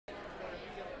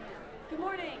Good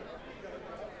morning.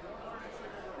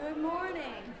 Good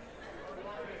morning.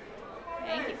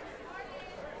 Thank you.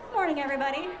 Good morning,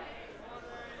 everybody.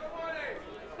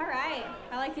 All right,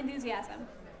 I like the enthusiasm.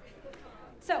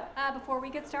 So, before we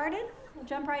get started, we'll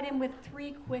jump right in with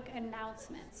 3 quick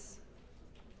announcements.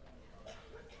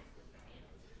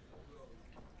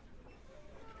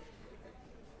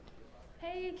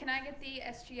 Hey, can I get the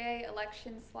SGA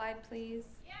election slide, please?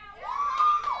 Yeah.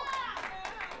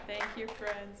 Thank you,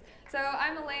 friends. So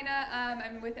I'm Elena,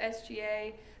 I'm with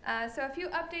SGA. So a few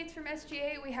updates from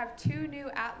SGA. We have 2 new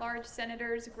at-large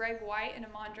senators, Greg White and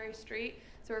Amandre Street.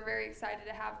 So we're very excited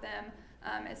to have them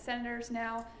as senators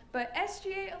now. But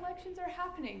SGA elections are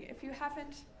happening. If you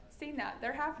haven't seen that,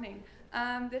 they're happening.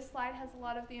 This slide has a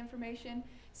lot of the information.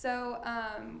 So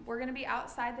we're going to be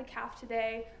outside the CAF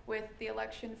today with the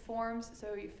election forms.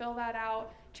 So you fill that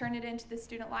out, turn it into the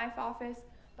Student Life office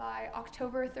by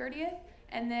October 30th.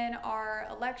 And then our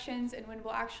elections and when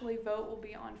we'll actually vote will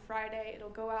be on Friday. It'll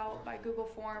go out by Google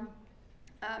form,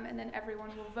 and then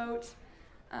everyone will vote.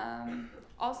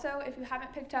 Also, if you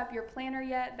haven't picked up your planner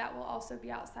yet, that will also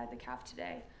be outside the CAF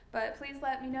today. But please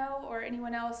let me know, or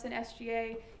anyone else in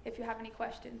SGA, if you have any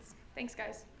questions. Thanks,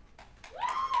 guys.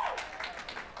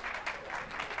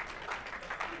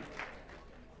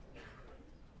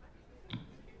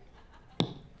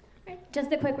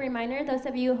 Just a quick reminder, those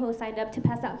of you who signed up to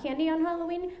pass out candy on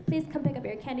Halloween, please come pick up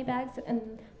your candy bags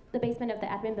in the basement of the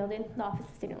admin building, the Office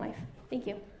of Student Life. Thank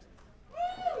you.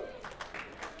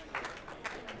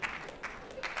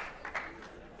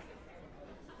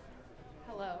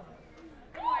 Hello.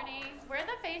 Good morning. We're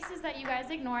the faces that you guys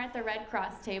ignore at the Red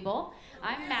Cross table.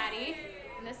 I'm Maddie,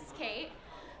 and this is Kate.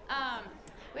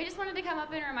 We just wanted to come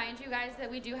up and remind you guys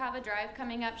that we do have a drive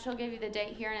coming up. She'll give you the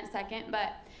date here in a second,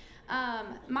 but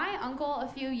my uncle a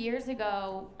few years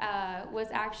ago was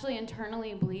actually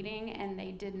internally bleeding, and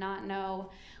they did not know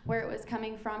where it was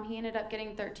coming from. He ended up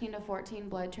getting 13 to 14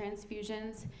 blood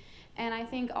transfusions, and I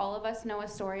think all of us know a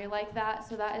story like that,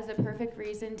 so that is a perfect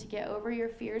reason to get over your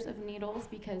fears of needles,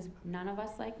 because none of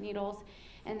us like needles,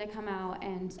 and to come out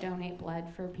and donate blood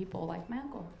for people like my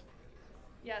uncle.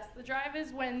 Yes, the drive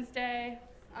is Wednesday.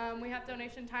 We have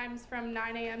donation times from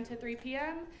 9 a.m. to 3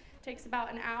 p.m. Takes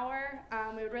about an hour.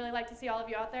 We would really like to see all of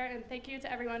you out there, and thank you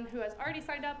to everyone who has already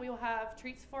signed up. We will have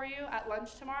treats for you at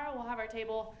lunch tomorrow. We'll have our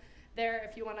table there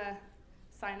if you want to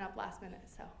sign up last minute.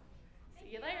 So,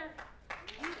 see you later.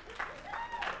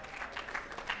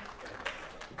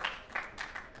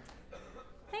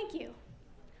 Thank you.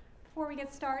 Before we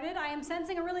get started, I am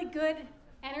sensing a really good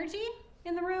energy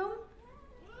in the room.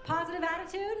 Positive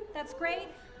attitude, that's great.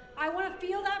 I want to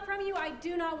feel that from you. I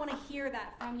do not want to hear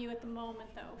that from you at the moment,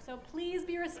 though. So please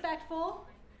be respectful.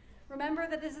 Remember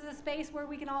that this is a space where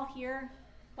we can all hear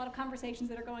a lot of conversations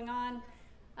that are going on.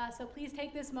 So please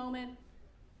take this moment,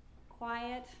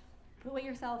 quiet, put away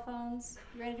your cell phones.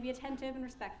 You're ready to be attentive and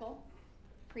respectful.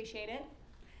 Appreciate it.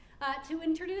 To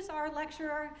introduce our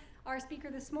lecturer, our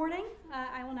speaker this morning,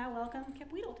 I will now welcome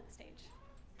Kip Weedle to the stage.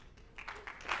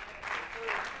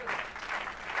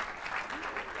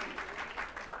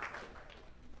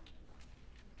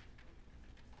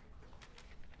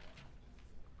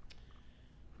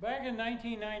 Back in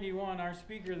 1991, our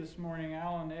speaker this morning,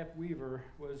 Alain Weaver,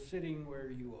 was sitting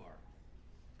where you are.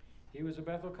 He was a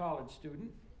Bethel College student,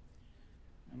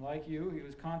 and like you, he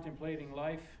was contemplating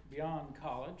life beyond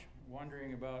college,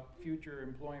 wondering about future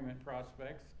employment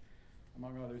prospects,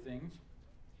 among other things.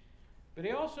 But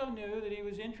he also knew that he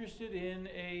was interested in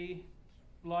a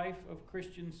life of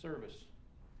Christian service.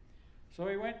 So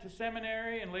he went to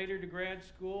seminary and later to grad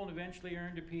school and eventually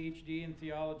earned a PhD in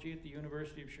theology at the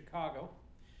University of Chicago.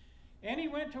 And he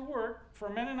went to work for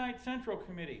Mennonite Central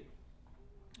Committee,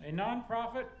 a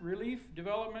nonprofit relief,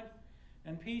 development,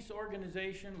 and peace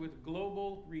organization with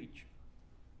global reach.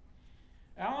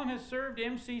 Alain has served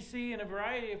MCC in a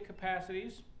variety of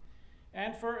capacities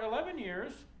and for 11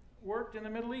 years worked in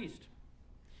the Middle East.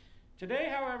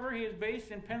 Today, however, he is based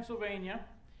in Pennsylvania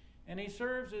and he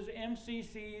serves as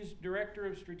MCC's Director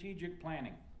of Strategic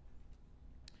Planning.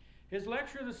 His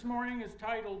lecture this morning is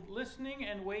titled Listening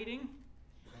and Waiting,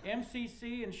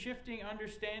 MCC and Shifting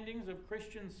Understandings of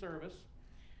Christian Service,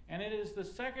 and it is the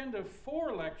second of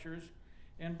 4 lectures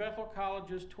in Bethel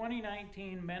College's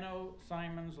 2019 Menno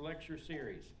Simons Lecture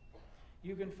Series.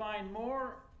 You can find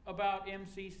more about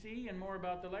MCC and more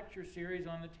about the lecture series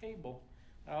on the table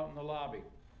out in the lobby.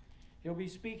 He'll be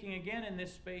speaking again in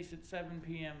this space at 7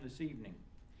 p.m. this evening.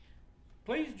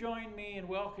 Please join me in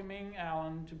welcoming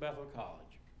Alain to Bethel College.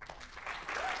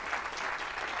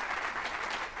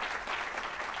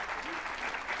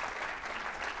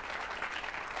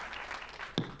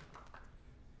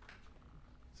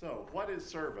 So, what is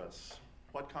service?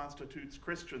 What constitutes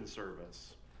Christian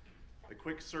service? A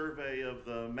quick survey of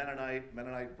the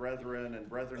Mennonite Brethren and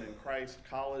Brethren in Christ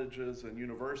colleges and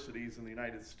universities in the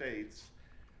United States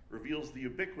reveals the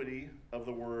ubiquity of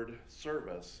the word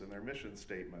service in their mission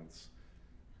statements.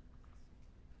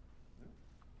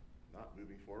 Not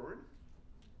moving forward.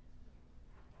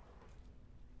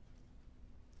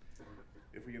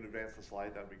 If we can advance the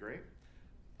slide, that'd be great.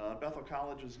 Bethel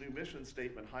College's new mission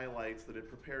statement highlights that it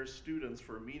prepares students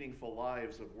for meaningful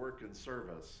lives of work and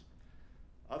service.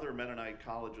 Other Mennonite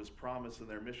colleges promise in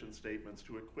their mission statements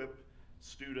to equip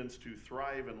students to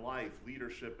thrive in life,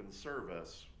 leadership, and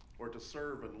service, or to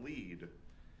serve and lead.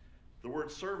 The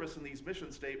word service in these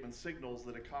mission statements signals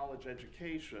that a college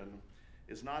education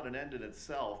is not an end in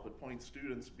itself, but points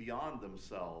students beyond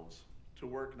themselves to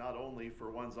work not only for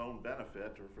one's own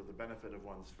benefit or for the benefit of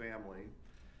one's family,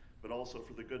 but also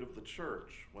for the good of the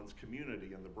church, one's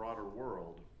community, and the broader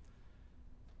world.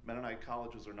 Mennonite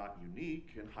colleges are not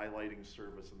unique in highlighting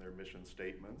service in their mission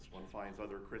statements. One finds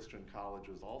other Christian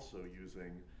colleges also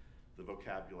using the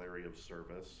vocabulary of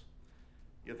service.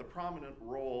 Yet the prominent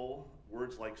role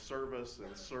words like service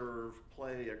and serve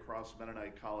play across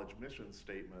Mennonite college mission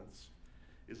statements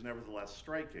is nevertheless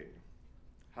striking.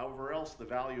 However else the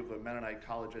value of a Mennonite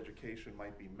college education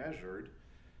might be measured,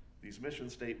 these mission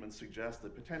statements suggest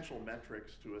that potential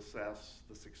metrics to assess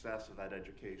the success of that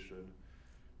education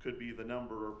could be the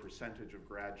number or percentage of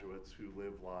graduates who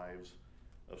live lives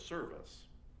of service.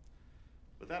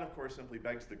 But that, of course, simply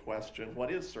begs the question,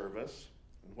 what is service,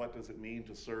 and what does it mean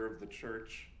to serve the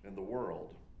church and the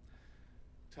world?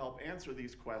 To help answer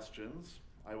these questions,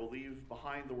 I will leave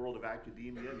behind the world of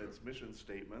academia and its mission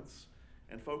statements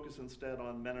and focus instead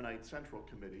on Mennonite Central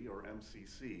Committee, or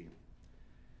MCC.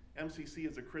 MCC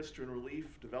is a Christian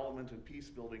relief, development, and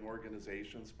peace-building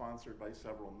organization sponsored by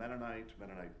several Mennonite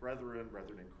Brethren,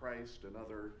 Brethren in Christ, and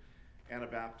other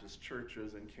Anabaptist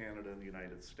churches in Canada and the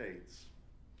United States.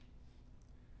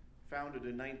 Founded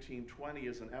in 1920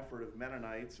 as an effort of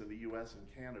Mennonites in the US and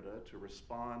Canada to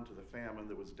respond to the famine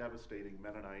that was devastating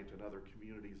Mennonite and other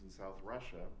communities in South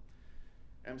Russia,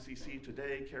 MCC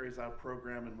today carries out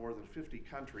program in more than 50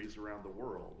 countries around the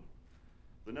world.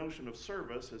 The notion of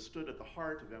service has stood at the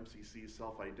heart of MCC's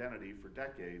self-identity for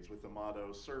decades, with the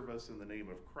motto, "Service in the name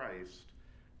of Christ,"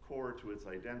 core to its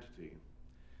identity.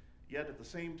 Yet at the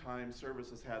same time, service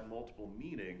has had multiple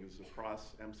meanings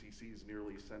across MCC's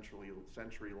nearly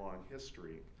century-long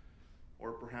history.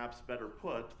 Or perhaps better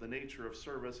put, the nature of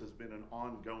service has been an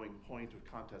ongoing point of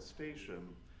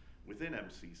contestation within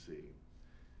MCC.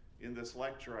 In this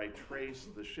lecture, I trace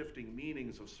the shifting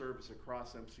meanings of service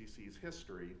across MCC's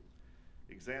history,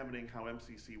 examining how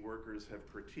MCC workers have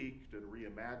critiqued and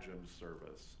reimagined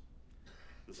service.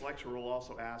 This lecture will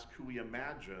also ask who we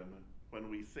imagine when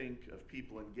we think of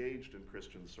people engaged in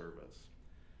Christian service.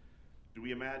 Do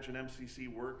we imagine MCC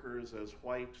workers as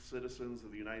white citizens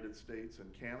of the United States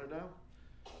and Canada,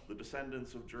 the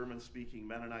descendants of German-speaking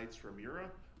Mennonites from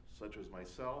Europe, such as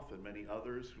myself and many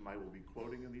others whom I will be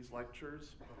quoting in these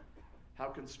lectures? How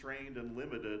constrained and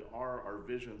limited are our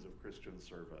visions of Christian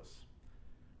service?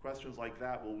 Questions like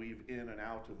that will weave in and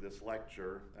out of this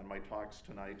lecture and my talks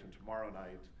tonight and tomorrow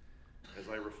night as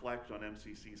I reflect on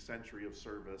MCC's century of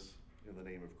service in the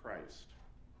name of Christ.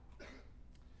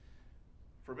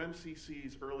 From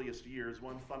MCC's earliest years,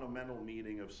 one fundamental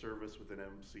meaning of service within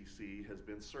MCC has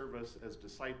been service as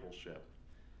discipleship,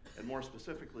 and more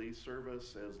specifically,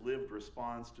 service as lived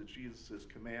response to Jesus'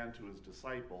 command to his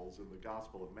disciples in the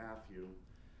Gospel of Matthew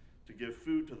to give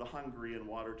food to the hungry and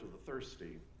water to the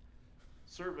thirsty.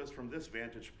 Service from this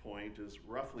vantage point is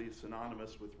roughly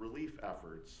synonymous with relief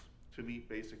efforts to meet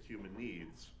basic human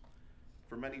needs.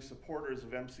 For many supporters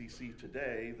of MCC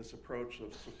today, this approach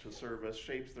to service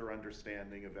shapes their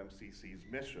understanding of MCC's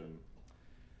mission.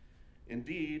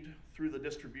 Indeed, through the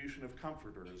distribution of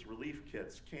comforters, relief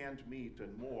kits, canned meat,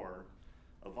 and more,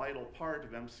 a vital part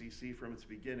of MCC from its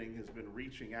beginning has been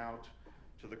reaching out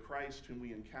to the Christ whom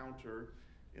we encounter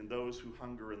in those who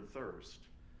hunger and thirst,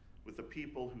 with the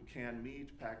people who can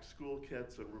meet, pack school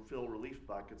kits, and fill relief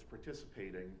buckets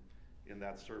participating in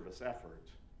that service effort.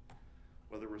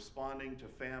 Whether responding to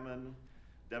famine,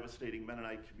 devastating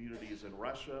Mennonite communities in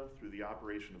Russia through the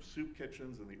operation of soup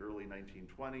kitchens in the early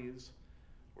 1920s,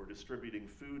 or distributing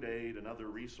food aid and other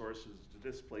resources to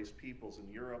displaced peoples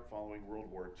in Europe following World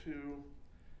War II,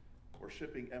 or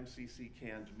shipping MCC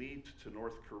canned meat to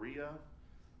North Korea,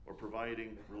 or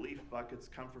providing relief buckets,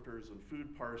 comforters, and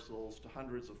food parcels to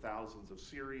hundreds of thousands of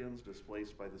Syrians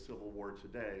displaced by the civil war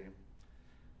today,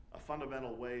 a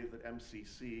fundamental way that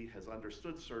MCC has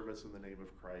understood service in the name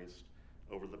of Christ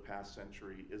over the past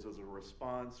century is as a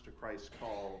response to Christ's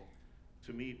call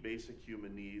to meet basic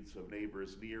human needs of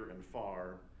neighbors near and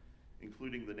far,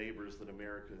 including the neighbors that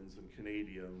Americans and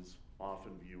Canadians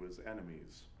often view as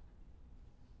enemies.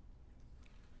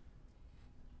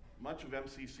 Much of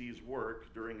MCC's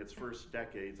work during its first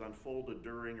decades unfolded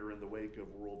during or in the wake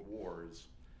of world wars,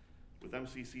 with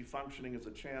MCC functioning as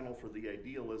a channel for the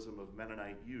idealism of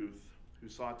Mennonite youth who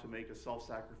sought to make a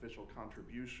self-sacrificial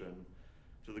contribution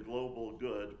to the global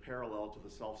good parallel to the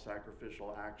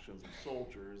self-sacrificial actions of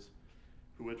soldiers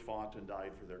who had fought and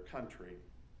died for their country.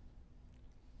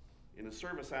 In a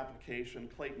service application,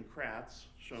 Clayton Kratz,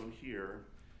 shown here,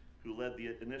 who led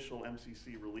the initial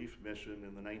MCC relief mission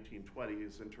in the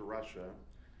 1920s into Russia,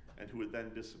 and who would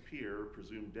then disappear,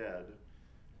 presumed dead,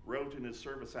 wrote in his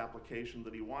service application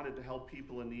that he wanted to help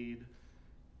people in need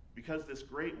because this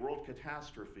great world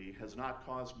catastrophe has not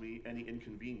caused me any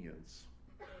inconvenience.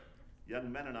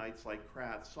 Young Mennonites like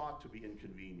Kratz sought to be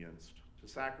inconvenienced, to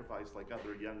sacrifice like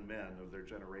other young men of their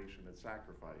generation had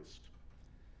sacrificed.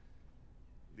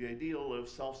 The ideal of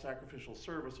self-sacrificial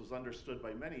service was understood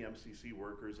by many MCC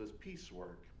workers as peace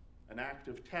work, an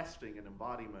active testing and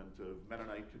embodiment of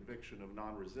Mennonite conviction of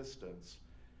non-resistance,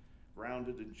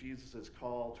 grounded in Jesus'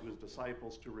 call to his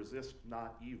disciples to resist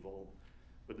not evil,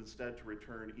 but instead to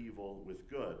return evil with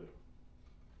good.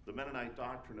 The Mennonite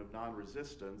doctrine of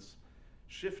non-resistance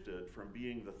shifted from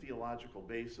being the theological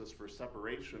basis for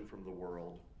separation from the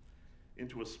world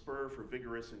into a spur for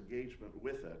vigorous engagement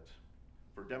with it,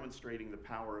 for demonstrating the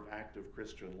power of active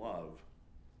Christian love.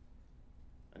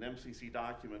 An MCC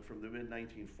document from the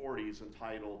mid-1940s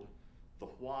entitled "The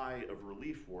Why of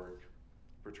Relief Work"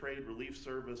 portrayed relief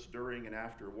service during and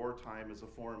after wartime as a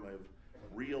form of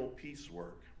real peace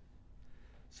work.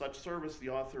 Such service, the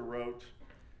author wrote,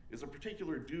 is a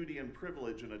particular duty and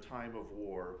privilege in a time of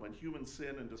war when human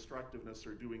sin and destructiveness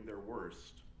are doing their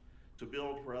worst. To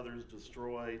build where others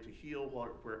destroy, to heal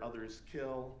where others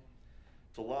kill,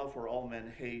 to love where all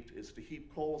men hate is to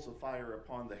heap coals of fire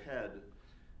upon the head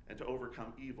and to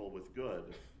overcome evil with good.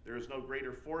 There is no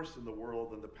greater force in the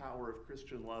world than the power of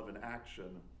Christian love in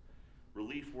action.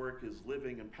 Relief work is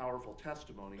living and powerful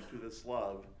testimony to this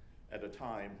love at a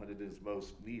time when it is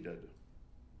most needed.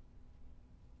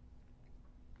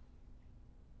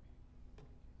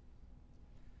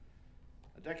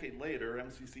 A decade later,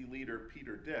 MCC leader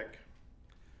Peter Dick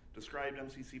described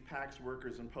MCC PAX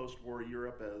workers in post-war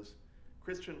Europe as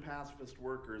Christian pacifist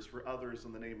workers for others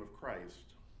in the name of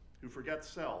Christ, who forget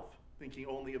self, thinking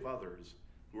only of others,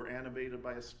 who are animated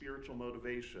by a spiritual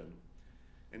motivation,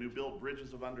 and who build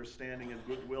bridges of understanding and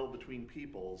goodwill between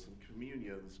peoples and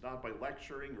communions, not by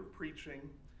lecturing or preaching,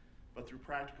 but through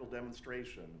practical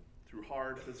demonstration, through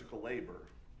hard physical labor.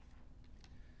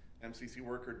 MCC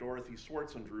worker Dorothy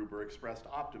Swartzendruber expressed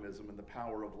optimism in the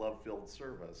power of love-filled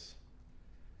service.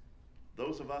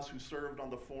 Those of us who served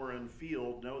on the foreign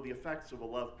field know the effects of a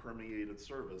love-permeated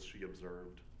service, she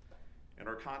observed. In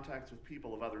our contacts with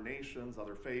people of other nations,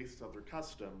 other faiths, other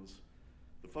customs,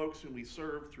 the folks whom we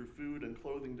served through food and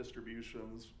clothing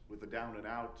distributions with the down and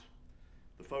out,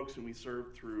 the folks whom we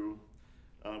served through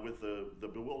with the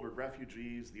bewildered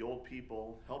refugees, the old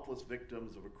people, helpless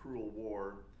victims of a cruel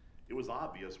war, it was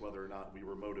obvious whether or not we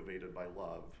were motivated by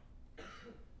love.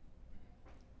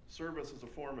 Service as a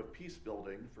form of peace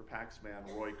building for PAX-man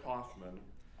Roy Kaufman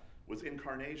was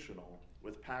incarnational,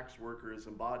 with PAX workers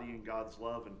embodying God's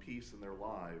love and peace in their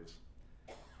lives.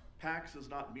 PAX is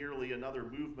not merely another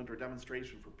movement or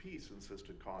demonstration for peace,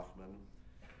 insisted Kaufman.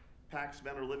 PAX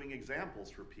men are living examples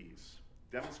for peace,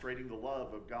 demonstrating the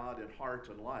love of God in heart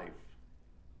and life.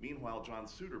 Meanwhile, John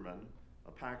Suderman,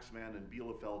 a PAX man in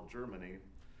Bielefeld, Germany,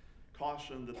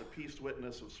 cautioned that the peace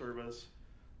witness of service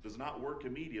does not work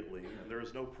immediately, and there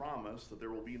is no promise that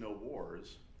there will be no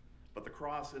wars, but the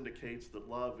cross indicates that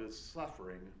love is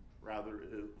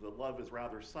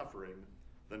rather suffering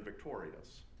than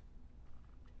victorious.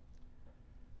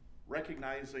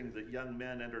 Recognizing that young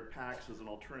men entered PAX as an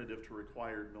alternative to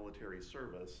required military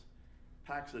service,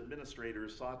 PAX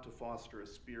administrators sought to foster a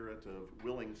spirit of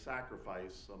willing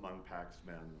sacrifice among PAX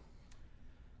men.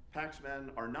 PAX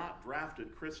men are not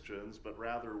drafted Christians, but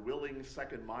rather willing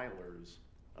second milers,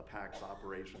 a PAX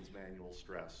operations manual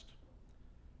stressed.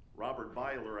 Robert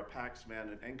Beiler, a PAX man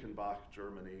in Enkenbach,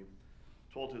 Germany,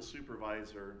 told his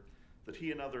supervisor that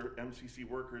he and other MCC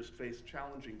workers faced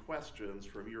challenging questions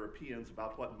from Europeans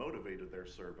about what motivated their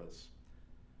service.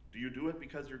 Do you do it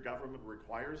because your government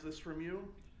requires this from you?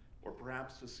 Or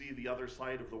perhaps to see the other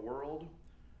side of the world?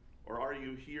 Or are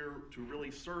you here to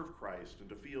really serve Christ and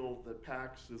to feel that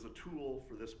PAX is a tool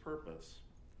for this purpose?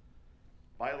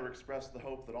 Beiler expressed the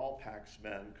hope that all PAX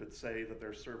men could say that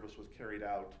their service was carried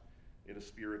out in a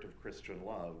spirit of Christian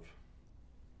love.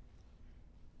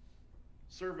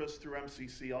 Service through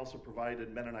MCC also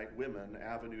provided Mennonite women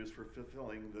avenues for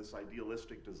fulfilling this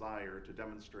idealistic desire to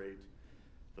demonstrate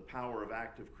the power of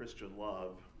active Christian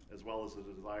love, as well as a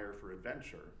desire for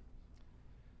adventure.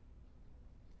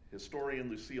 Historian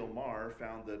Lucille Marr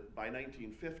found that by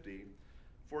 1950,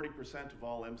 40% of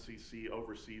all MCC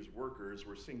overseas workers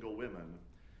were single women,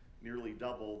 nearly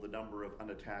double the number of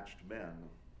unattached men.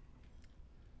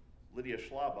 Lydia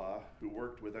Schlaba, who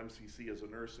worked with MCC as a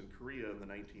nurse in Korea in the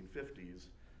 1950s,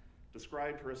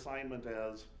 described her assignment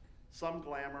as some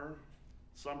glamour,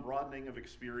 some broadening of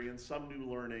experience, some new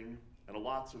learning, and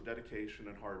lots of dedication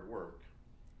and hard work.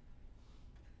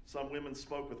 Some women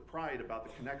spoke with pride about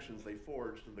the connections they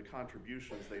forged and the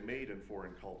contributions they made in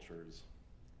foreign cultures.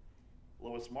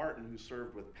 Lois Martin, who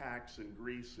served with PAX in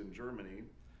Greece and Germany,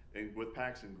 and with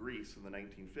PAX in Greece in the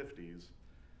 1950s,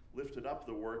 lifted up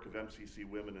the work of MCC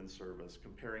women in service,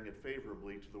 comparing it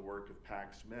favorably to the work of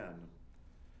PAX men.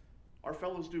 Our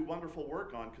fellows do wonderful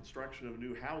work on construction of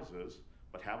new houses,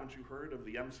 but haven't you heard of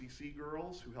the MCC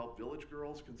girls who help village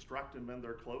girls construct and mend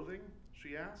their clothing?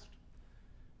 She asked.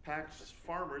 PAX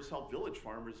farmers help village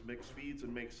farmers mix feeds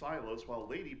and make silos, while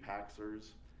lady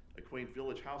PAXers acquaint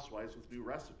village housewives with new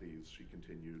recipes, she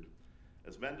continued.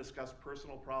 As men discuss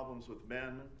personal problems with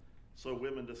men, so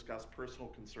women discuss personal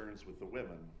concerns with the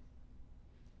women.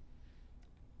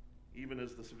 Even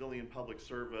as the civilian public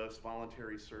service,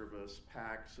 voluntary service,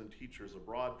 PAX, and Teachers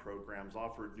Abroad programs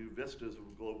offered new vistas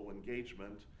of global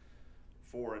engagement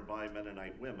for and by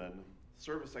Mennonite women,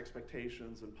 service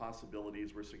expectations and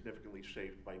possibilities were significantly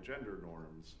shaped by gender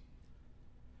norms.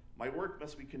 My work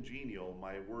must be congenial,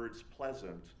 my words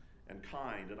pleasant and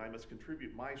kind, and I must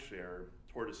contribute my share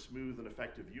toward a smooth and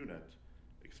effective unit,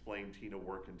 explained Tina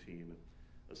Workentine,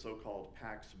 a so-called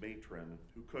PAX matron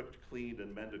who cooked, cleaned,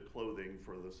 and mended clothing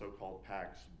for the so-called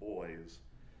PAX boys.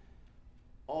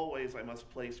 Always I must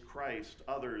place Christ,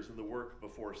 others, and the work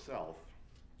before self.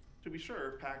 To be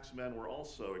sure, PAX men were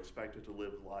also expected to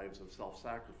live lives of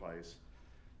self-sacrifice,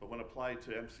 but when applied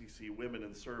to MCC women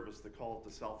in service, the call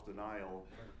to self-denial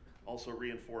also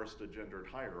reinforced a gendered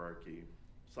hierarchy.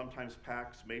 Sometimes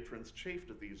PAX matrons chafed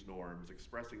at these norms,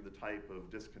 expressing the type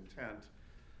of discontent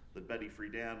that Betty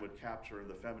Friedan would capture in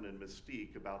the feminine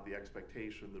mystique about the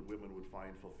expectation that women would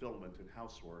find fulfillment in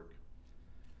housework.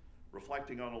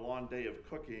 Reflecting on a long day of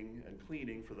cooking and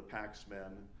cleaning for the PAX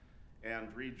men, Anne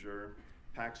Drieger,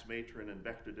 PAX matron in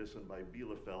Bechtedissen by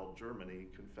Bielefeld, Germany,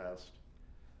 confessed,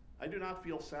 "I do not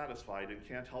feel satisfied and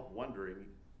can't help wondering,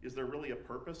 is there really a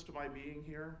purpose to my being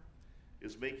here?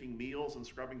 Is making meals and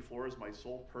scrubbing floors my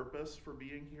sole purpose for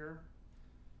being here?"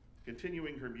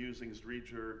 Continuing her musings,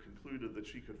 Drieger concluded that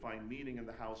she could find meaning in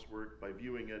the housework by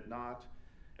viewing it not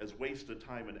as wasted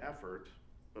time and effort,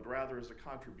 but rather as a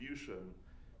contribution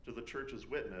to the church's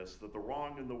witness that the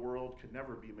wrong in the world can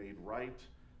never be made right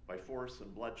by force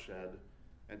and bloodshed,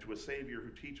 and to a Savior who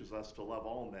teaches us to love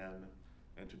all men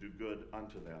and to do good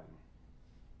unto them.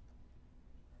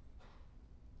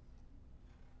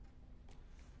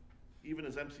 Even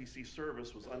as MCC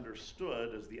service was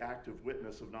understood as the active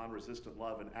witness of non-resistant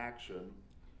love and action,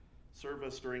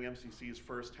 service during MCC's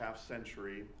first half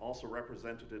century also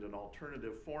represented an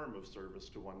alternative form of service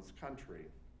to one's country.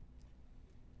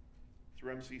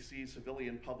 Through MCC's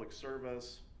civilian public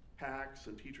service, PAX,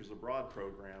 and Teachers Abroad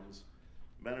programs,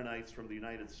 Mennonites from the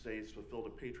United States fulfilled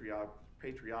a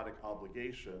patriotic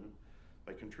obligation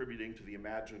by contributing to the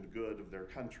imagined good of their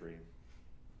country.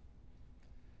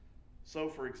 So,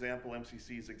 for example,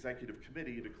 MCC's executive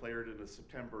committee declared in a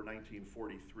September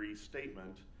 1943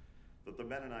 statement that the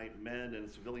Mennonite men in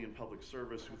civilian public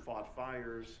service who fought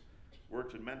fires,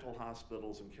 worked in mental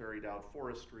hospitals, and carried out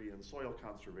forestry and soil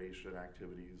conservation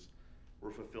activities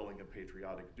were fulfilling a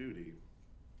patriotic duty.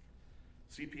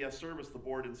 CPS service, the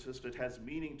board insisted, has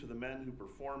meaning to the men who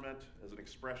perform it as an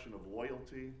expression of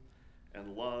loyalty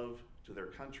and love to their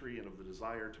country and of the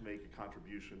desire to make a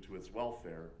contribution to its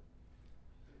welfare.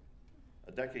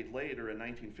 A decade later, in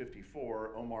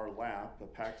 1954, Omar Lapp, a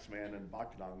PAX man in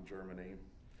Backnang, Germany,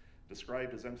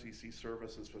 described his MCC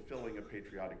service as fulfilling a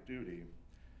patriotic duty.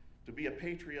 To be a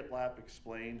patriot, Lapp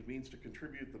explained, means to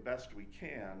contribute the best we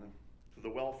can to the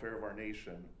welfare of our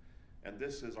nation, and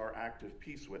this is our active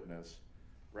peace witness,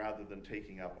 rather than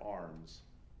taking up arms.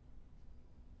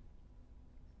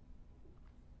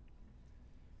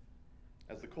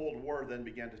 As the Cold War then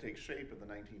began to take shape in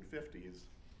the 1950s,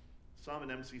 some in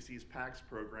MCC's PAX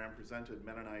program presented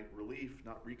Mennonite relief,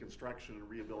 not reconstruction and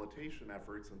rehabilitation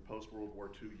efforts in post-World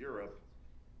War II Europe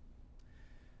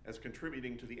as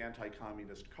contributing to the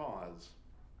anti-communist cause.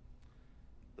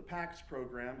 The PAX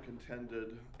program,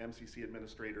 contended MCC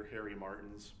Administrator Harry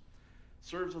Martins,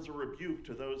 serves as a rebuke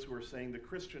to those who are saying the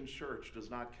Christian church does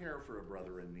not care for a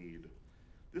brother in need.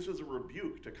 This is a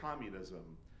rebuke to communism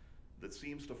that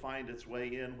seems to find its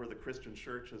way in where the Christian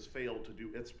church has failed to do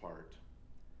its part.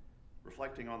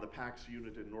 Reflecting on the PAX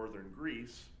unit in northern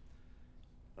Greece,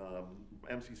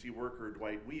 MCC worker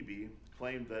Dwight Wiebe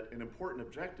claimed that an important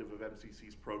objective of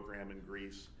MCC's program in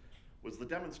Greece was the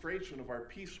demonstration of our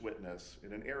peace witness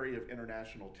in an area of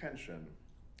international tension.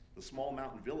 The small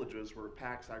mountain villages where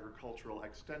PAX agricultural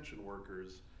extension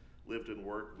workers lived and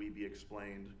worked, Wiebe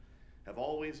explained, have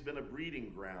always been a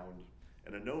breeding ground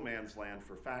and a no man's land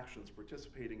for factions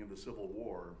participating in the Civil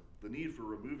War. The need for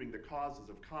removing the causes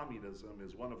of communism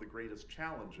is one of the greatest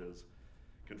challenges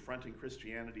confronting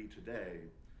Christianity today.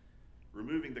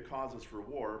 Removing the causes for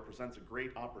war presents a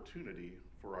great opportunity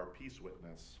for our peace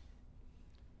witness.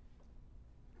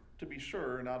 To be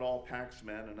sure, not all PAX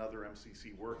men and other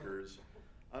MCC workers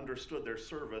understood their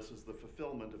service as the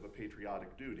fulfillment of a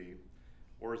patriotic duty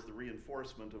or as the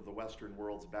reinforcement of the Western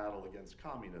world's battle against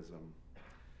communism.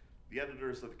 The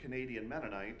editors of the Canadian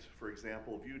Mennonite, for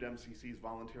example, viewed MCC's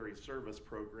voluntary service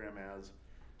program as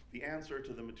the answer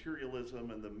to the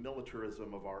materialism and the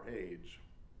militarism of our age.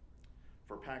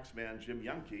 For PAX man Jim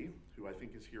Youngke, who I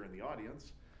think is here in the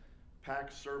audience,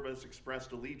 PAX service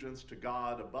expressed allegiance to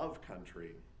God above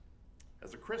country.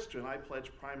 As a Christian, I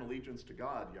pledge prime allegiance to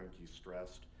God, Youngke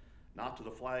stressed, not to the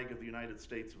flag of the United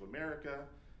States of America,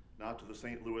 not to the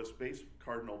St. Louis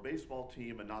Cardinal baseball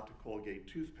team, and not to Colgate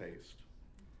toothpaste.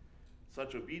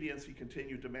 Such obedience, he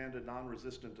continued, demanded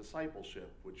non-resistant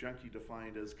discipleship, which Youngke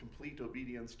defined as complete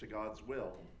obedience to God's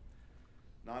will.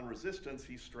 Non-resistance,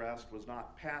 he stressed, was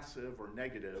not passive or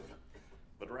negative,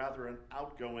 but rather an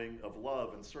outgoing of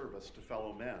love and service to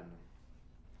fellow men.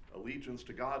 Allegiance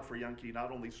to God for Youngke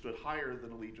not only stood higher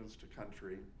than allegiance to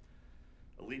country,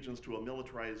 allegiance to a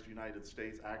militarized United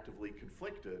States actively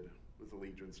conflicted with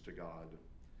allegiance to God.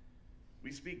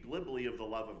 We speak glibly of the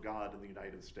love of God in the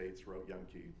United States, wrote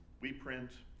Youngke. We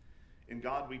print, "In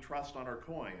God we trust" on our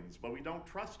coins, but we don't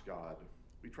trust God.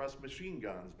 We trust machine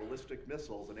guns, ballistic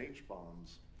missiles, and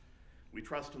H-bombs. We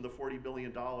trust in the $40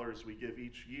 billion we give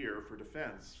each year for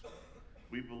defense.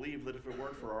 We believe that if it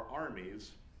weren't for our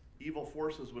armies, evil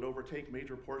forces would overtake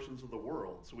major portions of the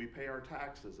world, so we pay our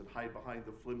taxes and hide behind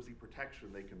the flimsy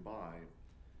protection they can buy.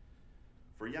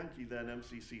 For Youngke, then,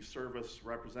 MCC service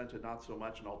represented not so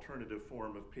much an alternative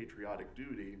form of patriotic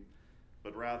duty,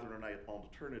 but rather an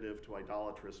alternative to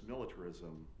idolatrous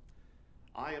militarism.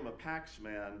 I am a PAX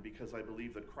man because I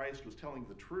believe that Christ was telling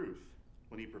the truth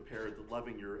when he proposed that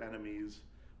loving your enemies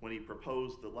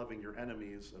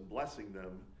and blessing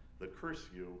them that curse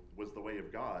you was the way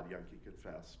of God, Youngke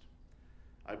confessed.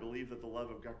 I believe that the love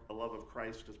of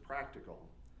Christ is practical.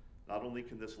 Not only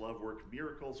can this love work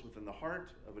miracles within the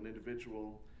heart of an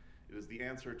individual, it is the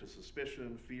answer to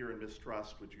suspicion, fear, and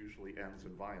mistrust, which usually ends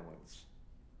in violence.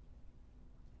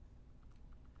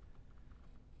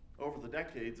 Over the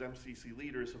decades, MCC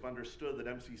leaders have understood that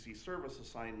MCC service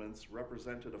assignments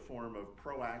represented a form of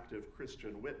proactive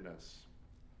Christian witness.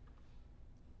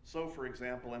 So, for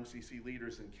example, MCC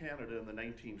leaders in Canada in the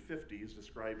 1950s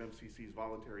described MCC's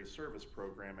voluntary service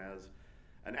program as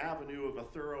an avenue of a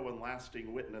thorough and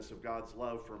lasting witness of God's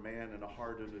love for man in a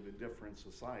hardened and indifferent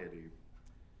society.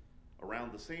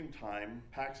 Around the same time,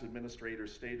 PAX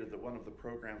administrators stated that one of the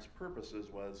program's purposes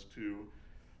was to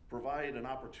provide an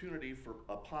opportunity for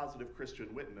a positive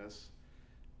Christian witness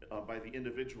by the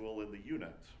individual in the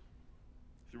unit.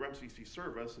 Through MCC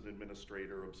service, an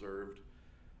administrator observed,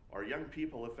 our young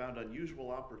people have found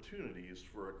unusual opportunities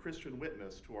for a Christian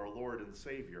witness to our Lord and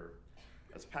Savior,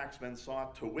 as PAX men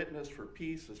sought to witness for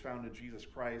peace as found in Jesus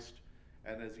Christ,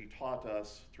 and as he taught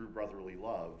us through brotherly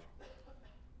love.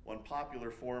 One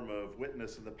popular form of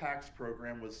witness in the PAX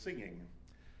program was singing.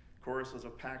 Choruses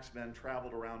of PAX men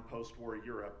traveled around post-war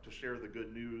Europe to share the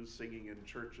good news, singing in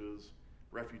churches,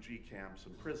 refugee camps,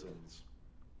 and prisons.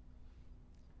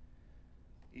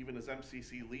 Even as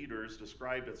MCC leaders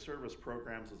described its service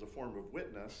programs as a form of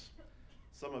witness,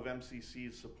 some of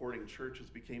MCC's supporting churches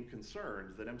became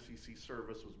concerned that MCC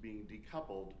service was being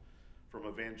decoupled from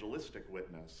evangelistic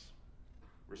witness.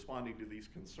 Responding to these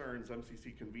concerns,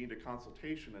 MCC convened a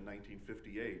consultation in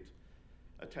 1958,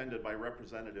 attended by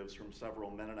representatives from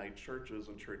several Mennonite churches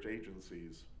and church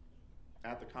agencies.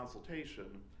 At the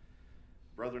consultation,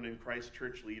 Brethren in Christ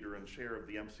church leader and chair of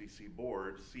the MCC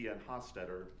board, C.N.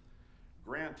 Hostetter,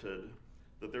 granted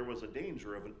that there was a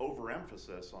danger of an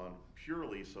overemphasis on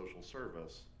purely social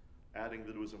service, adding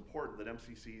that it was important that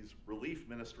MCC's relief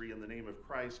ministry in the name of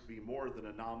Christ be more than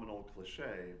a nominal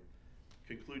cliche,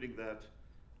 concluding that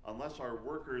Unless our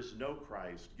workers know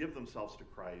Christ, give themselves to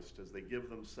Christ as they give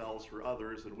themselves for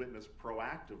others and witness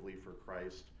proactively for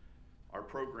Christ, our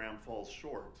program falls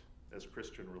short as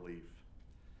Christian relief.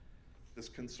 This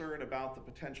concern about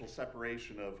the potential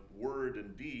separation of word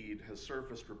and deed has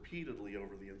surfaced repeatedly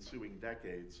over the ensuing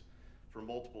decades from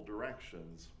multiple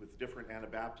directions, with different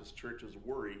Anabaptist churches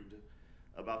worried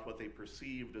about what they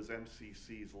perceived as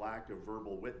MCC's lack of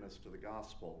verbal witness to the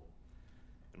gospel.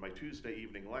 In my Tuesday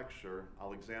evening lecture,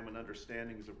 I'll examine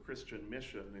understandings of Christian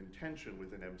mission and tension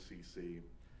within MCC,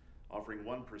 offering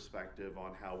one perspective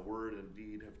on how word and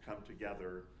deed have come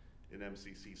together in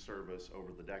MCC service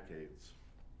over the decades.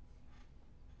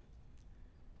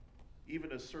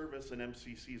 Even as service in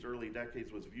MCC's early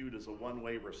decades was viewed as a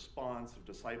one-way response of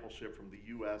discipleship from the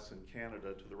US and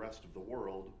Canada to the rest of the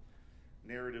world,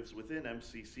 narratives within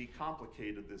MCC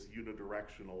complicated this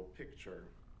unidirectional picture.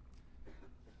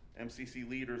 MCC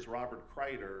leaders Robert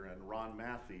Kreider and Ron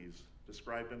Matthews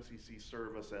described MCC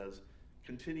service as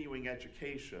continuing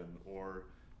education or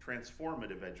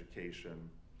transformative education,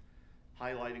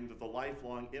 highlighting that the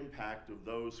lifelong impact of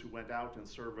those who went out in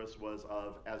service was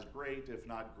of as great, if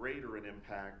not greater, an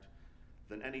impact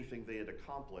than anything they had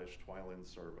accomplished while in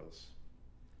service.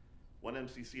 One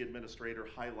MCC administrator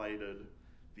highlighted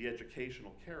the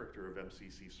educational character of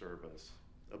MCC service,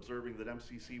 observing that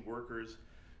MCC workers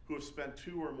who have spent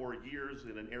 2 or more years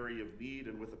in an area of need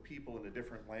and with a people in a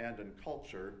different land and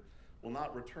culture will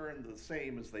not return the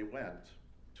same as they went.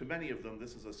 To many of them,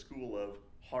 this is a school of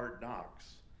hard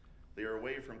knocks. They are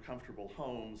away from comfortable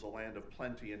homes, a land of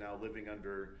plenty, and now living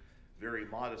under very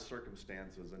modest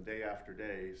circumstances, and day after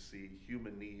day see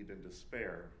human need and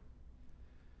despair.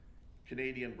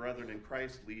 Canadian Brethren in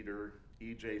Christ leader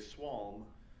E.J. Swalm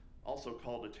also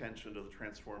called attention to the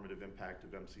transformative impact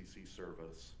of MCC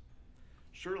service.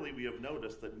 Surely we have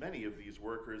noticed that many of these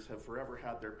workers have forever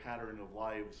had their pattern of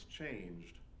lives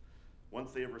changed.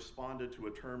 Once they have responded to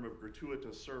a term of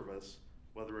gratuitous service,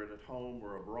 whether at home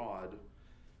or abroad,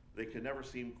 they can never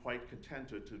seem quite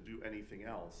contented to do anything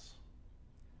else.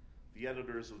 The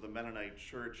editors of the Mennonite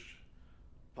Church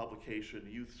publication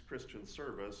Youth's Christian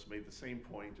Service made the same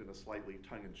point in a slightly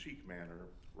tongue-in-cheek manner,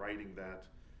 writing that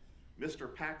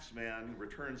Mr. Paxman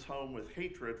returns home with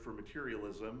hatred for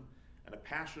materialism and a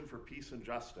passion for peace and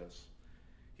justice.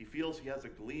 He feels he has a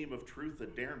gleam of truth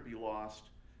that daren't be lost,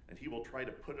 and he will try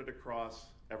to put it across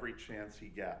every chance he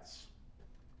gets.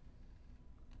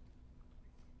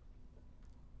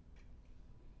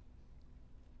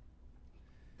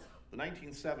 The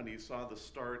 1970s saw the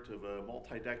start of a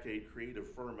multi-decade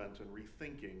creative ferment and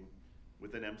rethinking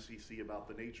within MCC about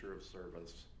the nature of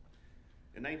service.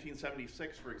 In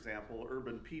 1976, for example,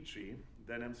 Urban Peachy,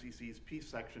 then MCC's Peace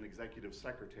Section Executive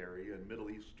Secretary and Middle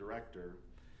East Director,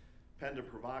 penned a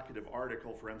provocative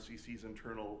article for MCC's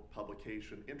internal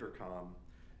publication Intercom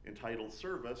entitled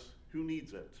Service, Who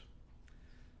Needs It?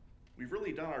 We've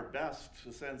really done our best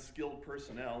to send skilled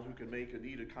personnel who can make a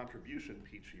needed contribution,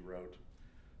 Peachy wrote.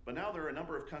 But now there are a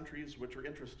number of countries which are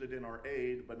interested in our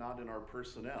aid, but not in our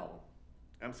personnel.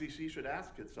 MCC should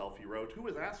ask itself, he wrote, who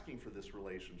is asking for this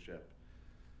relationship?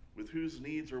 With whose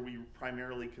needs are we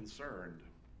primarily concerned?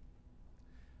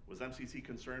 Was MCC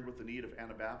concerned with the need of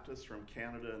Anabaptists from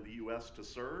Canada and the US to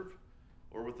serve,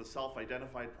 or with the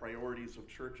self-identified priorities of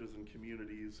churches and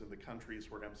communities in the countries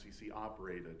where MCC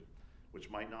operated, which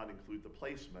might not include the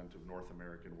placement of North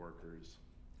American workers?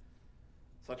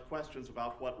 Such questions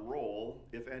about what role,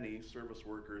 if any, service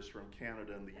workers from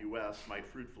Canada and the US might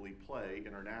fruitfully play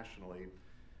internationally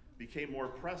became more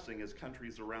pressing as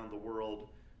countries around the world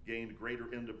gained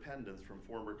greater independence from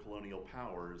former colonial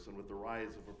powers and with the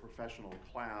rise of a professional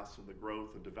class and the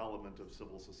growth and development of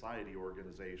civil society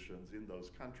organizations in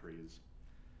those countries.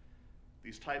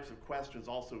 These types of questions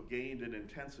also gained in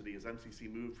intensity as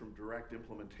MCC moved from direct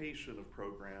implementation of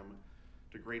program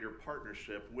to greater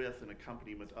partnership with and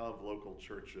accompaniment of local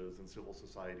churches and civil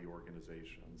society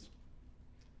organizations.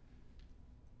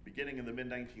 Beginning in the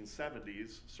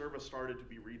mid-1970s, service started to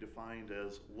be redefined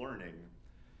as learning.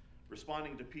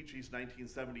 Responding to Peachy's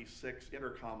 1976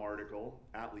 Intercom article,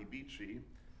 Atlee Beachy,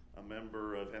 a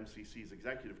member of MCC's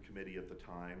executive committee at the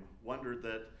time, wondered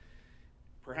that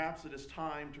perhaps it is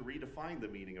time to redefine the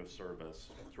meaning of service,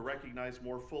 to recognize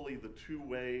more fully the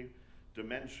two-way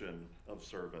dimension of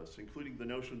service, including the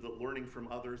notion that learning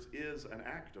from others is an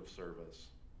act of service.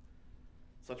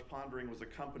 Such pondering was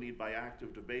accompanied by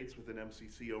active debates within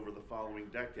MCC over the following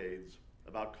decades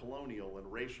about colonial and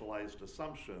racialized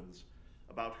assumptions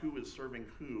about who is serving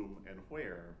whom and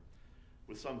where,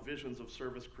 with some visions of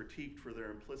service critiqued for their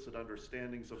implicit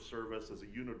understandings of service as a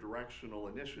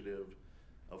unidirectional initiative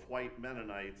of white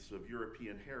Mennonites of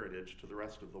European heritage to the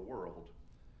rest of the world.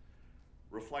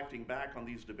 Reflecting back on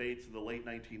these debates in the late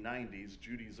 1990s,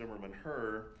 Judy Zimmerman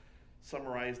Herr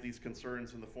summarized these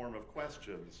concerns in the form of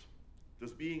questions.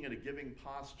 Does being in a giving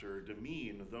posture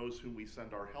demean those whom we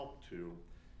send our help to?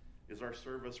 Is our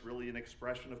service really an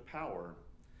expression of power?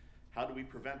 How do we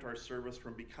prevent our service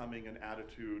from becoming an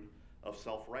attitude of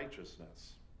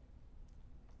self-righteousness?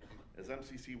 As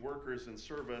MCC workers in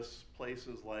service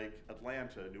places like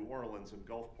Atlanta, New Orleans, and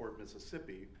Gulfport,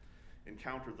 Mississippi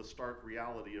encountered the stark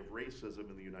reality of racism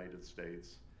in the United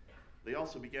States, they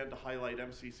also began to highlight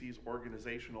MCC's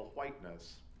organizational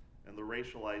whiteness and the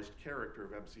racialized character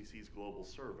of MCC's global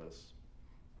service,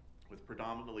 with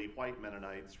predominantly white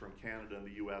Mennonites from Canada and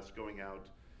the US going out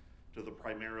to the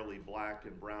primarily black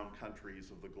and brown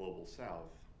countries of the global South.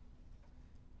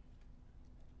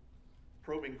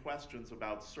 Probing questions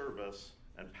about service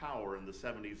and power in the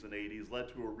 70s and 80s led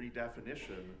to a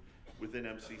redefinition within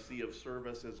MCC of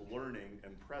service as learning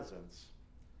and presence.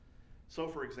 So,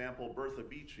 for example, Bertha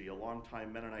Beachy, a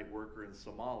longtime Mennonite worker in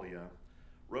Somalia,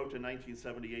 wrote in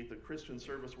 1978 that Christian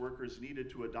service workers needed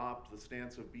to adopt the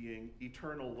stance of being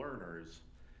eternal learners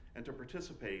and to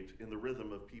participate in the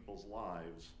rhythm of people's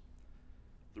lives.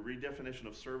 The redefinition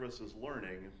of service as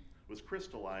learning was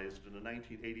crystallized in a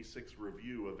 1986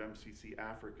 review of MCC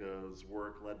Africa's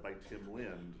work led by Tim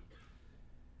Lind.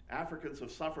 Africans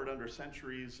have suffered under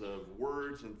centuries of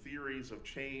words and theories of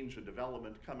change and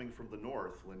development coming from the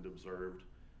north, Lind observed.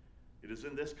 It is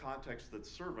in this context that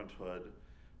servanthood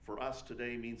for us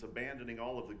today means abandoning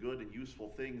all of the good and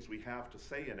useful things we have to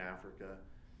say in Africa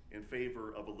in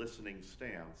favor of a listening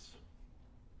stance.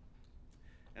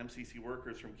 MCC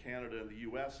workers from Canada and the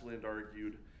US, Lind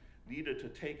argued, needed to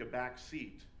take a back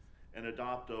seat and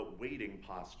adopt a waiting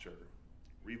posture.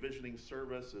 Revisioning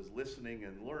service as listening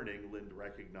and learning, Lind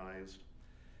recognized,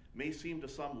 may seem to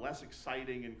some less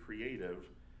exciting and creative,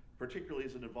 particularly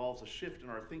as it involves a shift in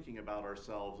our thinking about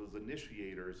ourselves as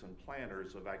initiators and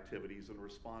planners of activities and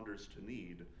responders to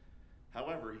need.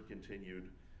 However, he continued,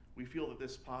 we feel that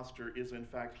this posture is in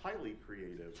fact highly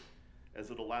creative,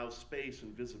 as it allows space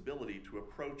and visibility to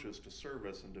approaches to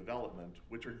service and development,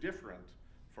 which are different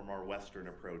from our Western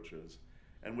approaches,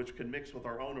 and which can mix with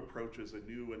our own approaches in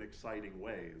new and exciting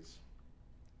ways.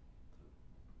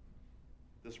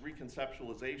 This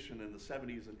reconceptualization in the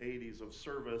 70s and 80s of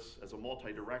service as a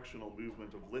multi-directional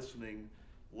movement of listening,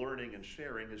 learning, and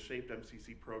sharing has shaped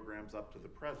MCC programs up to the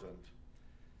present.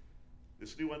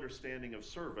 This new understanding of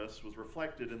service was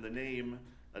reflected in the name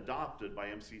adopted by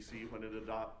MCC when it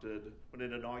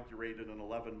inaugurated an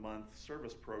 11-month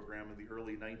service program in the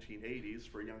early 1980s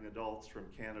for young adults from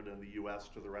Canada and the US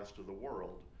to the rest of the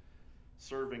world,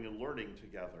 Serving and Learning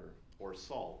Together, or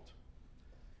SALT.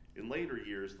 In later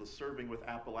years, the Serving with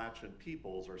Appalachian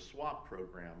Peoples, or SWAP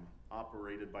program,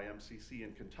 operated by MCC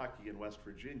in Kentucky and West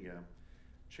Virginia,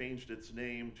 changed its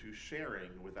name to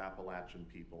Sharing with Appalachian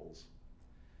Peoples.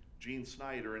 Gene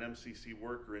Snyder, an MCC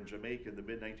worker in Jamaica in the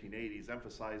mid-1980s,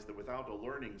 emphasized that without a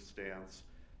learning stance,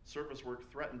 service work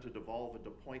threatened to devolve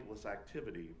into pointless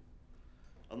activity.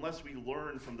 Unless we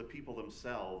learn from the people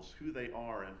themselves who they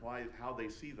are and how they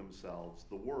see themselves,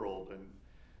 the world, and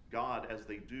God as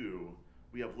they do,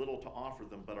 we have little to offer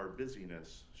them but our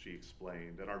busyness, she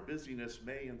explained, and our busyness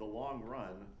may, in the long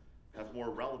run, have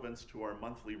more relevance to our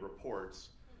monthly reports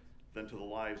than to the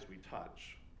lives we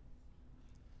touch.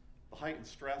 The heightened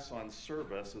stress on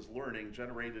service as learning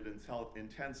generated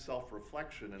intense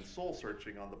self-reflection and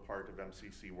soul-searching on the part of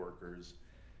MCC workers,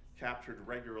 captured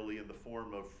regularly in the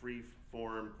form of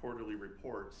free-form quarterly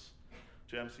reports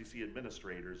to MCC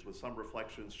administrators, with some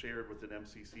reflections shared within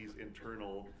MCC's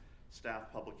internal staff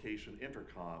publication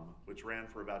Intercom, which ran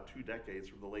for about 2 decades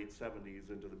from the late 70s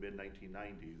into the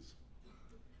mid-1990s.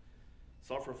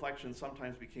 Self-reflection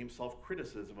sometimes became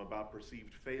self-criticism about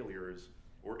perceived failures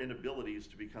or inabilities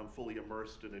to become fully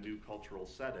immersed in a new cultural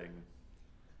setting.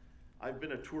 I've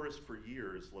been a tourist for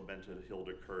years, lamented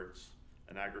Hilda Kurtz,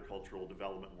 an agricultural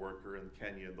development worker in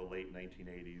Kenya in the late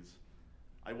 1980s.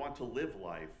 I want to live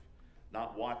life,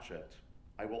 not watch it.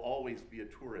 I will always be a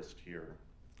tourist here.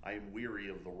 I am weary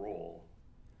of the role.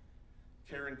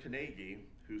 Karen Kanegi,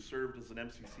 who served as an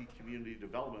MCC community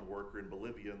development worker in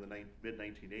Bolivia in the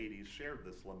mid-1980s, shared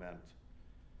this lament.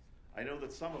 I know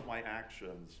that some of my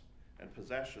actions and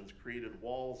possessions created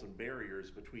walls and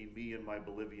barriers between me and my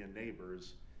Bolivian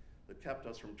neighbors that kept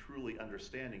us from truly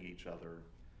understanding each other,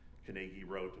 Kanegi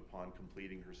wrote upon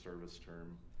completing her service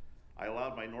term. I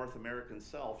allowed my North American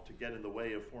self to get in the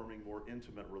way of forming more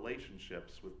intimate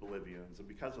relationships with Bolivians, and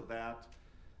because of that,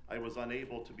 I was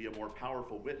unable to be a more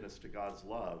powerful witness to God's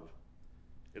love.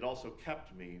 It also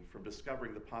kept me from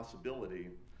discovering the possibility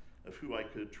of who I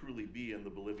could truly be in the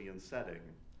Bolivian setting.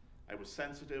 I was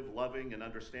sensitive, loving, and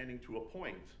understanding to a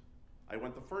point. I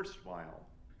went the first mile,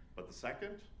 but the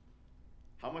second?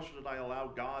 How much did I allow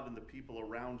God and the people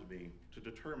around me to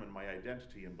determine my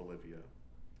identity in Bolivia?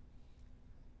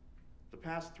 The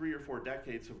past 3 or 4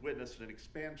 decades have witnessed an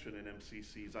expansion in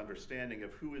MCC's understanding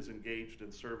of who is engaged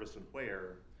in service and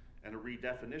where, and a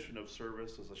redefinition of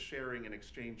service as a sharing and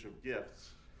exchange of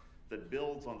gifts that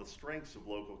builds on the strengths of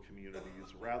local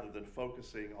communities rather than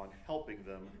focusing on helping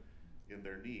them in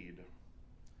their need.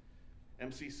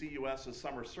 MCCUS's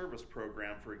summer service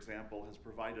program, for example, has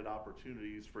provided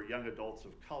opportunities for young adults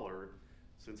of color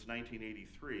since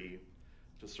 1983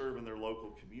 to serve in their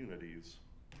local communities.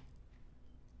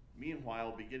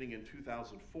 Meanwhile, beginning in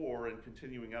 2004 and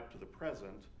continuing up to the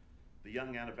present, the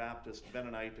Young Anabaptist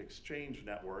Mennonite Exchange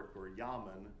Network, or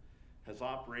YAMAN, has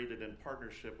operated in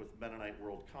partnership with Mennonite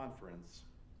World Conference,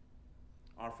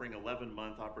 offering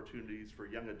 11-month opportunities for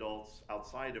young adults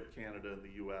outside of Canada and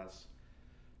the US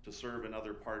to serve in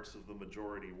other parts of the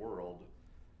majority world,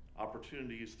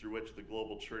 opportunities through which the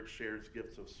global church shares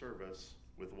gifts of service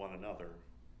with one another.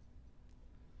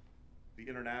 The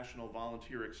International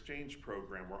Volunteer Exchange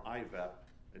Program, or IVEP,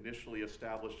 initially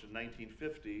established in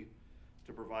 1950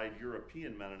 to provide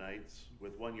European Mennonites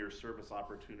with one-year service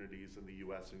opportunities in the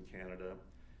US and Canada,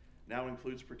 now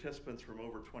includes participants from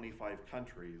over 25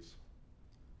 countries.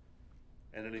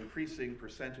 And an increasing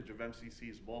percentage of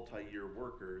MCC's multi-year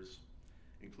workers,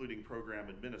 including program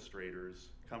administrators,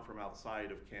 come from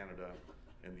outside of Canada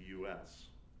and the US.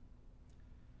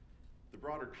 The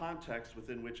broader context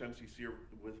within which MCC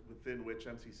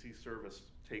service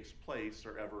takes place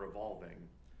are ever evolving.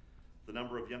 The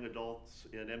number of young adults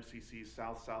in MCC's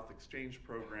South-South exchange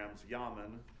programs,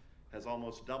 YAMAN, has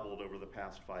almost doubled over the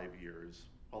past 5 years,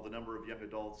 while the number of young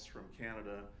adults from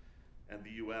Canada and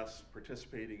the US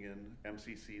participating in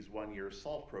MCC's one-year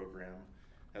SALT program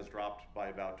has dropped by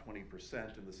about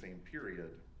 20% in the same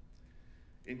period.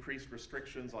 Increased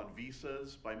restrictions on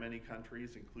visas by many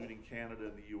countries, including Canada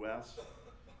and the US,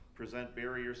 present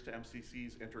barriers to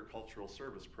MCC's intercultural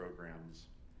service programs.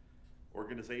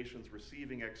 Organizations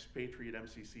receiving expatriate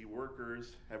MCC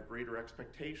workers have greater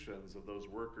expectations of those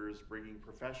workers bringing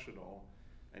professional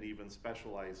and even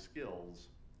specialized skills.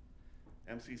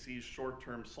 MCC's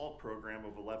short-term SALT program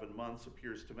of 11 months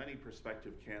appears to many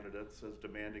prospective candidates as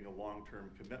demanding a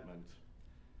long-term commitment.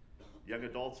 Young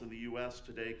adults in the US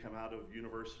today come out of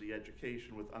university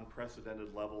education with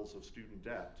unprecedented levels of student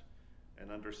debt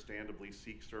and understandably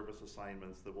seek service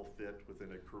assignments that will fit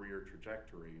within a career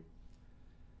trajectory.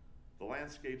 The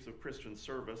landscapes of Christian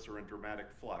service are in dramatic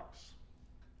flux.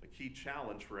 A key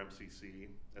challenge for MCC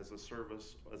as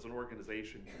an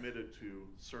organization committed to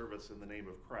service in the name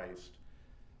of Christ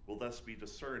will thus be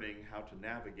discerning how to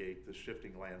navigate the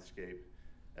shifting landscape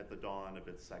at the dawn of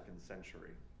its second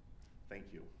century. Thank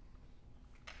you.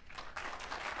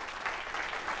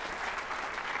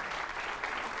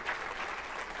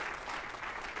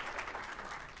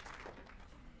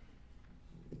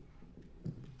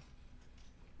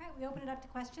 We open it up to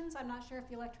questions. I'm not sure if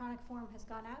the electronic form has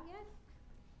gone out yet.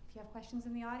 If you have questions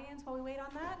in the audience while we wait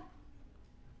on that,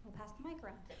 we'll pass the mic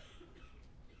around.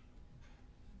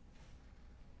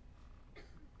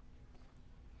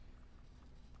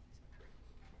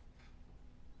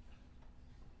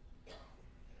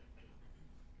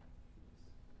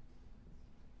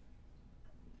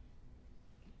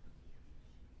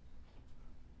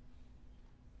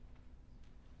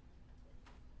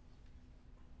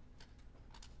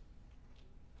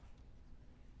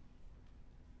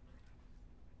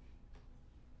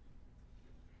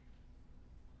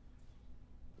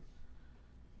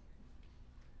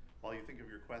 While you think of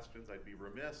your questions, I'd be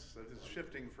remiss. This is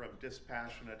shifting from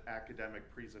dispassionate academic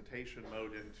presentation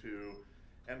mode into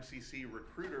MCC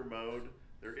recruiter mode.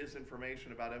 There is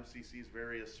information about MCC's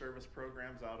various service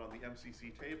programs out on the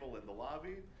MCC table in the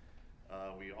lobby.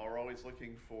 We are always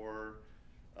looking for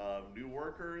new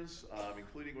workers,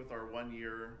 including with our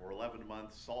 1-year or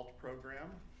 11-month SALT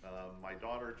program. My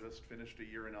daughter just finished a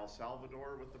year in El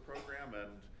Salvador with the program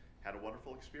and had a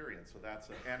wonderful experience. So that's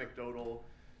an anecdotal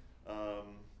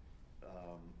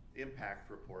impact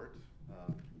report.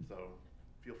 So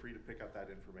feel free to pick up that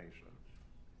information.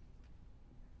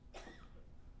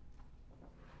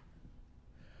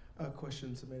 A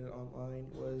question submitted online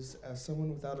was, as someone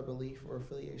without a belief or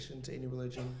affiliation to any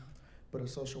religion, but a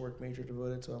social work major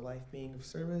devoted to a life being of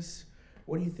service,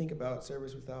 what do you think about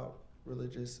service without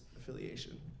religious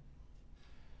affiliation?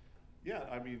 Yeah,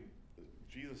 I mean,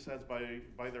 Jesus says,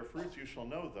 by their fruits you shall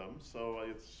know them. So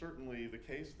it's certainly the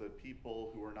case that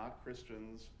people who are not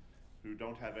Christians, who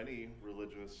don't have any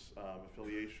religious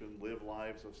affiliation, live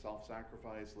lives of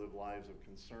self-sacrifice, live lives of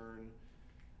concern,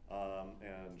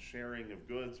 and sharing of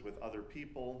goods with other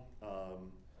people,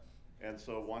 and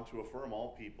so want to affirm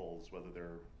all peoples, whether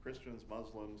they're Christians,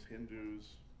 Muslims,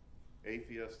 Hindus,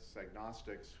 atheists,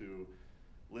 agnostics, who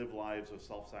live lives of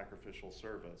self-sacrificial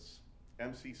service.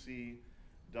 MCC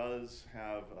does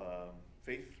have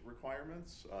faith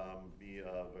requirements, be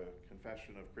of a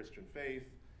confession of Christian faith,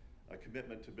 a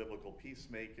commitment to biblical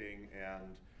peacemaking,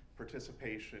 and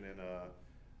participation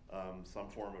in some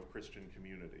form of Christian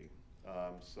community.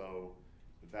 So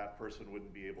that person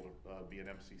wouldn't be able to be an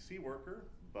MCC worker,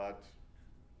 but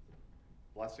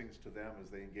blessings to them as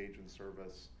they engage in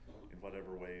service in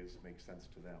whatever ways make sense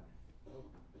to them.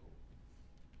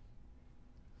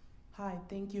 Hi,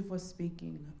 thank you for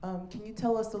speaking. Can you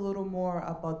tell us a little more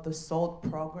about the SALT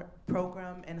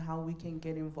program and how we can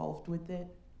get involved with it?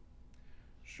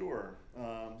 Sure.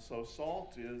 So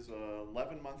SALT is an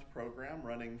 11-month program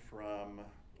running from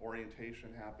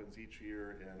orientation happens each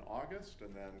year in August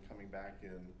and then coming back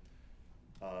in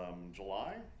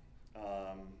July.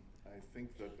 I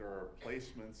think that there are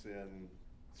placements in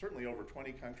certainly over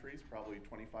 20 countries, probably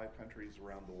 25 countries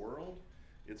around the world.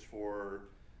 It's for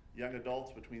young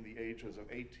adults between the ages of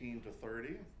 18 to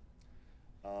 30.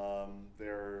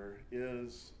 There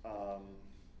is,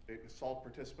 SALT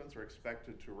participants are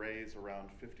expected to raise around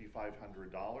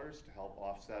 $5,500 to help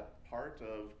offset part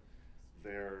of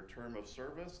their term of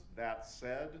service. That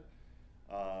said,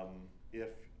 if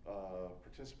a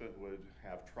participant would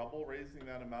have trouble raising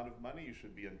that amount of money, you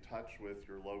should be in touch with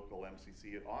your local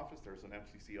MCC office. There's an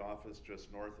MCC office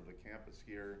just north of the campus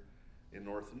here in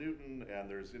North Newton, and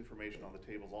there's information on the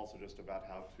tables also just about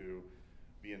how to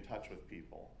be in touch with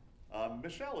people.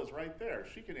 Michelle is right there.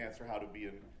 She can answer how to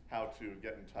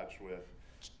get in touch with.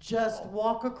 Just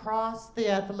walk across the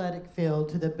athletic field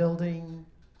to the building.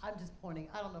 I'm just pointing.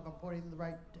 I don't know if I'm pointing in the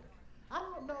right. I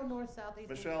don't know north, south, east.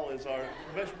 Michelle is our.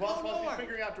 While she's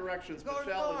figuring out directions, Go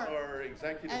Michelle north. is our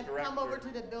executive And director. come over to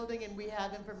the building, and we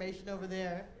have information over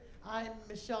there. I'm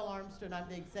Michelle Armstrong. I'm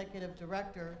the executive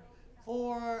director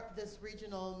for this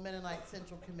regional Mennonite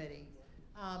Central Committee.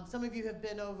 Some of you have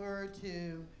been over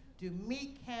to do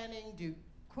meat canning, do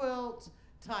quilts,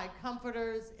 tie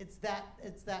comforters. It's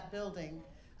that building.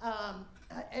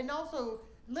 And also,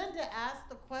 Linda asked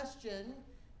the question.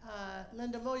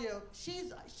 Linda Moyo,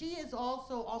 she is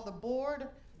also on the board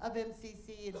of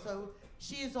MCC, and so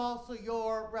she is also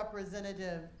your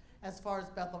representative as far as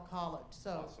Bethel College.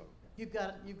 So Awesome. you've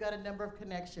got a number of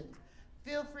connections.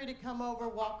 Feel free to come over,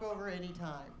 walk over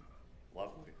anytime.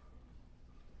 Lovely.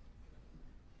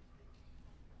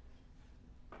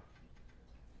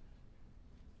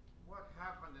 What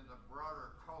happened in the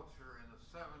broader culture in the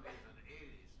 70s and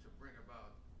 80s to bring about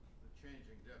the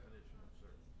changing definition of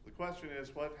service? The question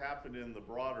is, what happened in the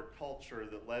broader culture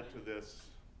that led to this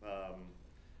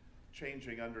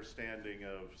changing understanding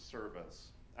of service?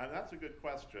 And that's a good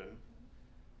question.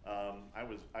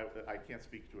 I can't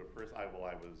speak to a person. I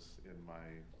was in my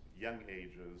young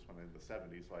ages when in the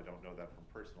 70s, so I don't know that from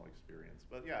personal experience.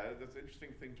 But yeah, that's an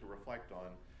interesting thing to reflect on.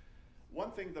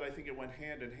 One thing that I think it went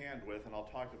hand in hand with, and I'll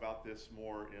talk about this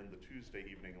more in the Tuesday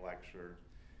evening lecture,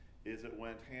 is it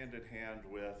went hand in hand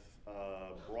with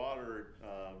broader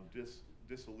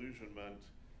disillusionment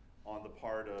on the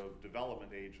part of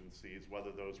development agencies,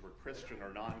 whether those were Christian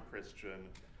or non-Christian,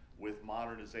 with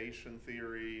modernization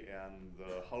theory and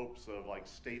the hopes of like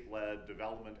state-led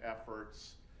development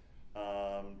efforts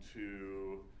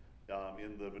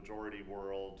in the majority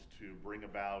world to bring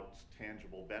about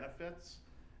tangible benefits.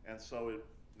 And so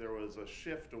there was a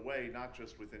shift away, not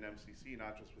just within MCC,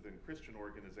 not just within Christian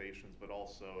organizations, but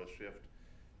also a shift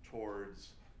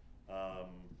towards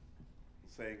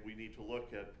saying we need to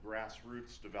look at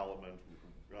grassroots development,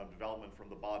 development from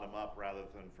the bottom up rather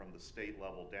than from the state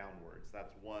level downwards.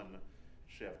 That's one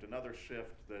shift. Another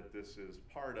shift that this is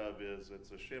part of is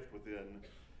it's a shift within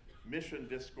mission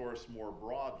discourse more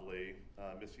broadly,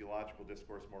 missiological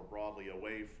discourse more broadly,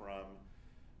 away from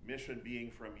mission being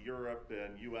from Europe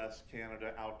and US,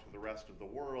 Canada, out to the rest of the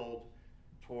world,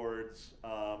 towards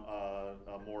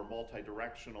a more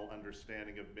multi-directional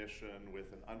understanding of mission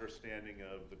with an understanding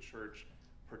of the church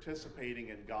participating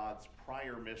in God's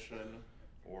prior mission,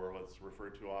 or what's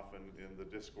referred to often in the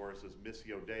discourse as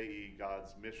Missio Dei,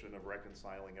 God's mission of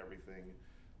reconciling everything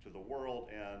to the world,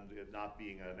 and it not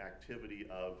being an activity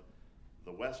of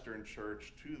the Western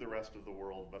church to the rest of the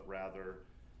world, but rather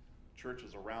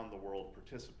churches around the world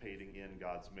participating in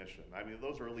God's mission. I mean,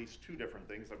 those are at least two different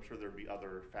things. I'm sure there'd be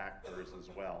other factors as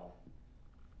well.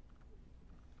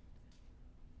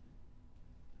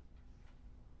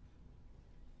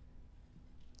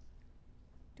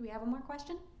 Do we have one more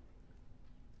question?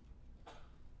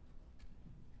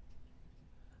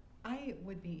 I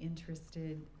would be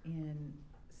interested in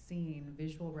seeing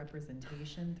visual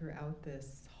representation throughout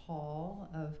this hall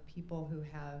of people who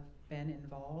have been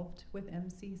involved with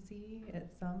MCC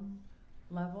at some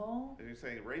level. And you're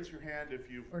saying raise your hand if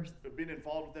you've been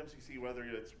involved with MCC, whether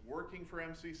it's working for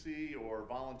MCC or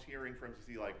volunteering for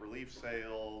MCC, like relief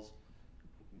sales,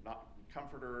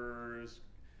 comforters,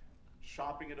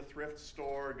 shopping at a thrift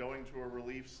store, going to a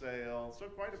relief sale. So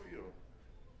quite a few.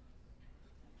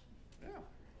 Yeah.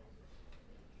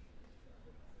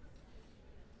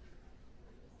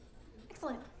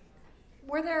 Excellent.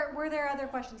 Were there other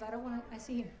questions? I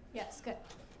see you. Yes, good.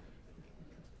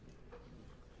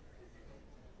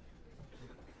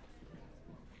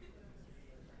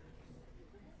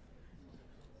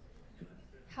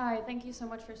 Hi, thank you so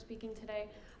much for speaking today.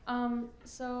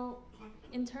 So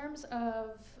in terms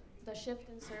of the shift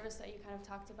in service that you kind of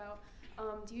talked about,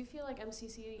 do you feel like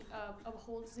MCC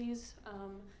upholds these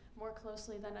more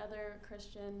closely than other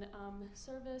Christian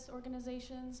service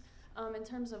organizations in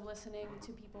terms of listening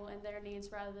to people and their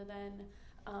needs rather than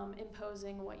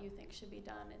imposing what you think should be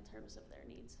done in terms of their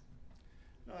needs?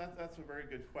 No, that's a very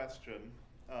good question.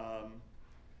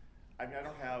 I mean, I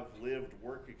don't have lived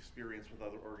work experience with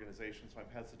other organizations, so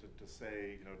I'm hesitant to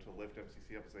say, to lift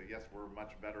MCC up and say, yes, we're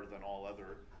much better than all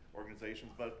other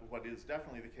organizations. But what is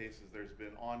definitely the case is there's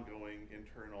been ongoing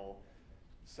internal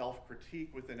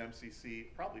self-critique within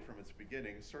MCC, probably from its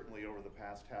beginning, certainly over the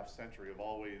past half century, of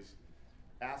always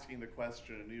asking the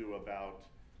question anew about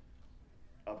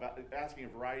asking a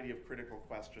variety of critical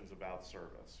questions about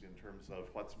service in terms of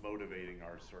what's motivating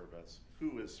our service,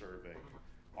 who is serving,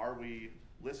 are we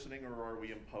listening or are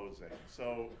we imposing?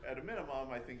 So at a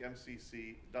minimum, I think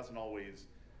MCC doesn't always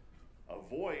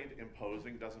avoid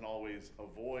imposing, doesn't always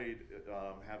avoid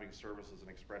having service as an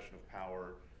expression of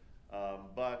power,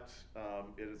 but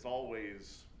it is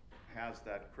always has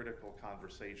that critical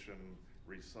conversation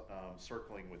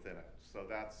circling within it. So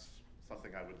that's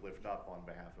something I would lift up on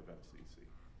behalf of MCC.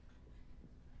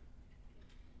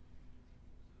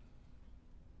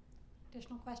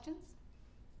 Additional questions?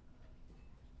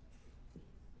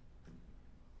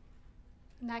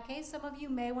 In that case, some of you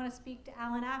may want to speak to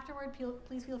Alain afterward.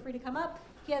 Please feel free to come up.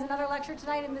 He has another lecture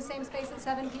tonight in the same space at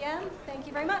 7 p.m. Thank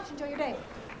you very much. Enjoy your day.